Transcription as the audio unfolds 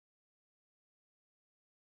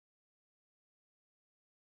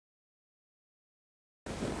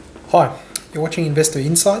Hi, you're watching Investor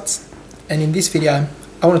Insights, and in this video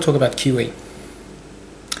I want to talk about QE.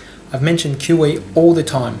 I've mentioned QE all the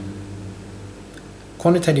time.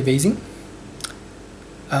 Quantitative easing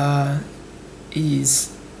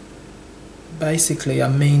is basically a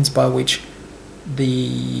means by which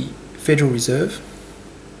the Federal Reserve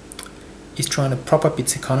is trying to prop up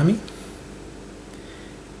its economy.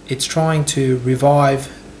 It's trying to revive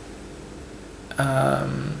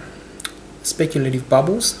speculative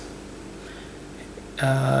bubbles.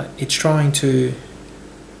 It's trying to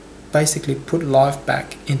basically put life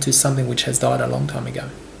back into something which has died a long time ago.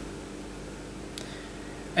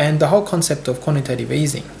 And the whole concept of quantitative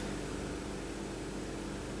easing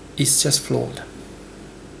is just flawed.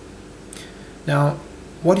 Now,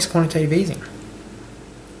 what is quantitative easing?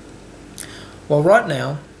 Well, right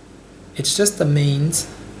now, it's just the means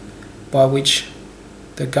by which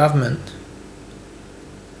the government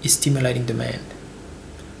is stimulating demand.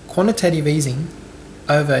 Quantitative easing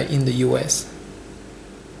over in the US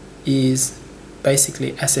is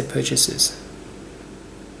basically asset purchases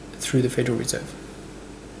through the Federal Reserve.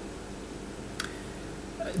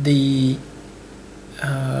 The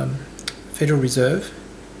Federal Reserve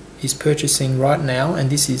is purchasing right now, and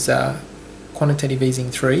this is Quantitative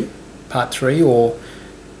Easing 3, Part 3, or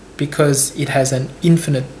because it has an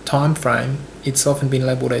infinite time frame, it's often been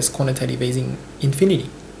labelled as Quantitative Easing Infinity,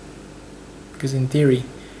 because in theory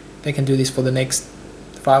they can do this for the next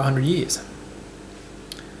 500 years.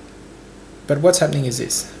 But what's happening is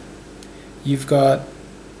this. You've got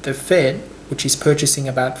the Fed, which is purchasing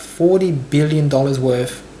about $40 billion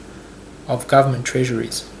worth of government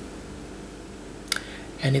treasuries.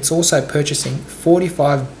 And it's also purchasing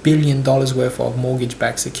 $45 billion worth of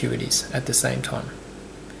mortgage-backed securities at the same time.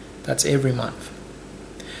 That's every month.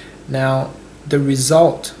 Now, the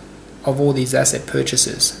result of all these asset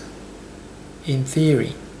purchases, in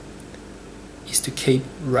theory, is to keep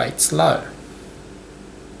rates low.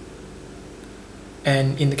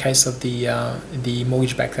 And in the case of the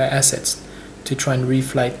mortgage-backed assets, to try and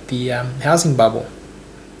reflate the housing bubble.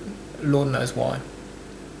 Lord knows why.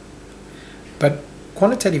 But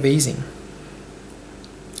quantitative easing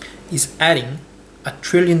is adding $1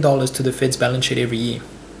 trillion to the Fed's balance sheet every year.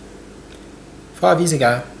 5 years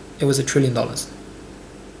ago, it was $1 trillion.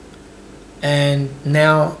 And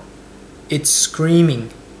now it's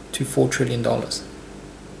screaming to $4 trillion.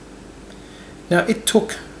 Now, it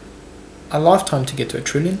took a lifetime to get to $1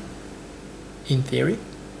 trillion, in theory,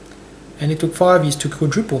 and it took 5 years to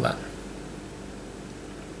quadruple that.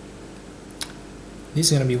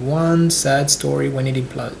 This is going to be one sad story when it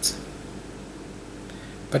implodes.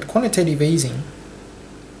 But quantitative easing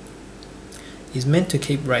is meant to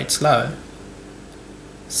keep rates low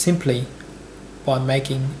simply by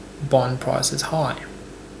making bond prices high.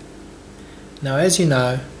 Now, as you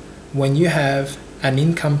know, when you have an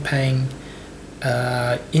income-paying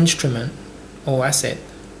instrument or asset,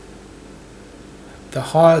 the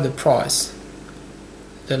higher the price,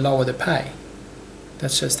 the lower the pay.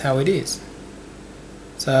 That's just how it is.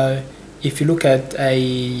 So if you look at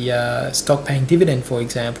a stock-paying dividend, for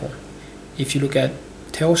example, if you look at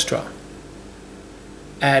Telstra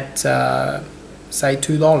at say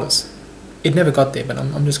 $2, it never got there, but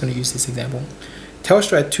I'm just going to use this example.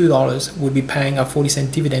 Telstra at $2 would be paying a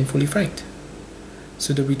 40-cent dividend fully franked.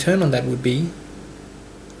 So the return on that would be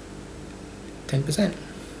 10%.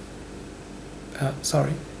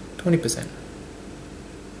 20%.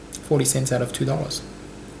 40 cents out of $2.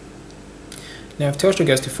 Now if Telstra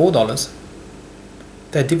goes to $4,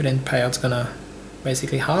 that dividend payout's going to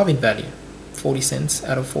basically halve in value. 40 cents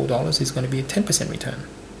out of $4 is going to be a 10% return.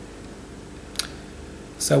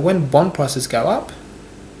 So when bond prices go up,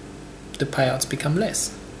 the payouts become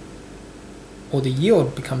less, or the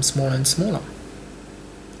yield becomes smaller and smaller.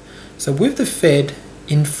 So with the Fed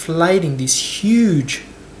inflating this huge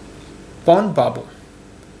bond bubble,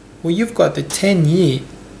 where you've got the 10-year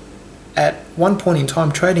at one point in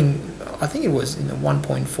time trading, I think it was in the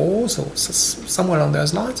 1.4s or somewhere along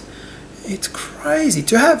those lines. It's crazy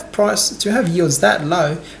to have yields that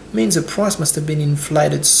low. Means the price must have been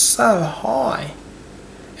inflated so high,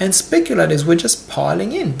 and speculators were just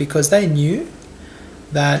piling in because they knew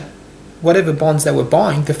that whatever bonds they were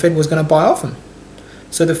buying, the Fed was going to buy off them.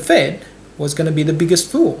 So the Fed was going to be the biggest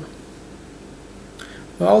fool.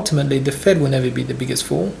 Well, ultimately, the Fed will never be the biggest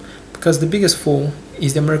fool, because the biggest fool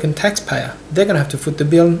is the American taxpayer. They're going to have to foot the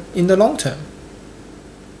bill in the long term.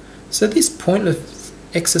 So this pointless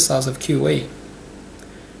exercise of QE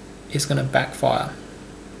is going to backfire,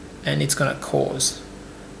 and it's going to cause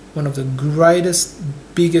one of the greatest,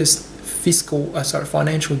 biggest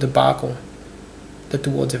financial debacle that the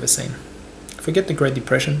world's ever seen. Forget the Great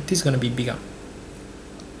Depression, this is going to be bigger.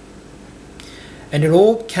 And it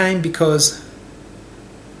all came because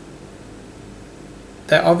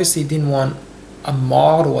they obviously didn't want a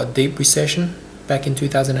mild or a deep recession back in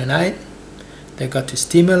 2008. They got to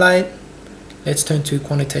stimulate. Let's turn to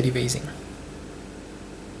quantitative easing.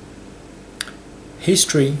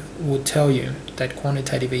 History will tell you that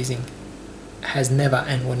quantitative easing has never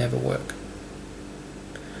and will never work.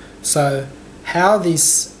 So how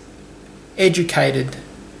this educated,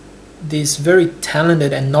 this very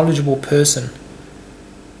talented and knowledgeable person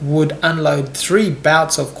would unload 3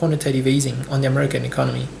 bouts of quantitative easing on the American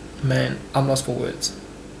economy, man, I'm lost for words.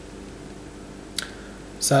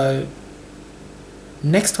 So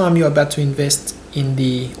next time you're about to invest in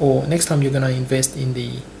next time you're going to invest in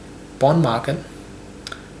the bond market,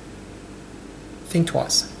 think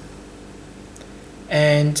twice.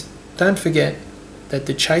 And don't forget that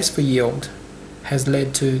the chase for yield has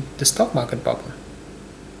led to the stock market bubble.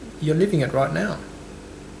 You're living it right now.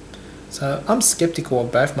 So I'm skeptical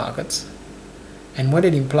of both markets, and when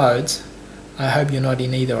it implodes, I hope you're not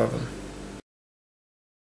in either of them.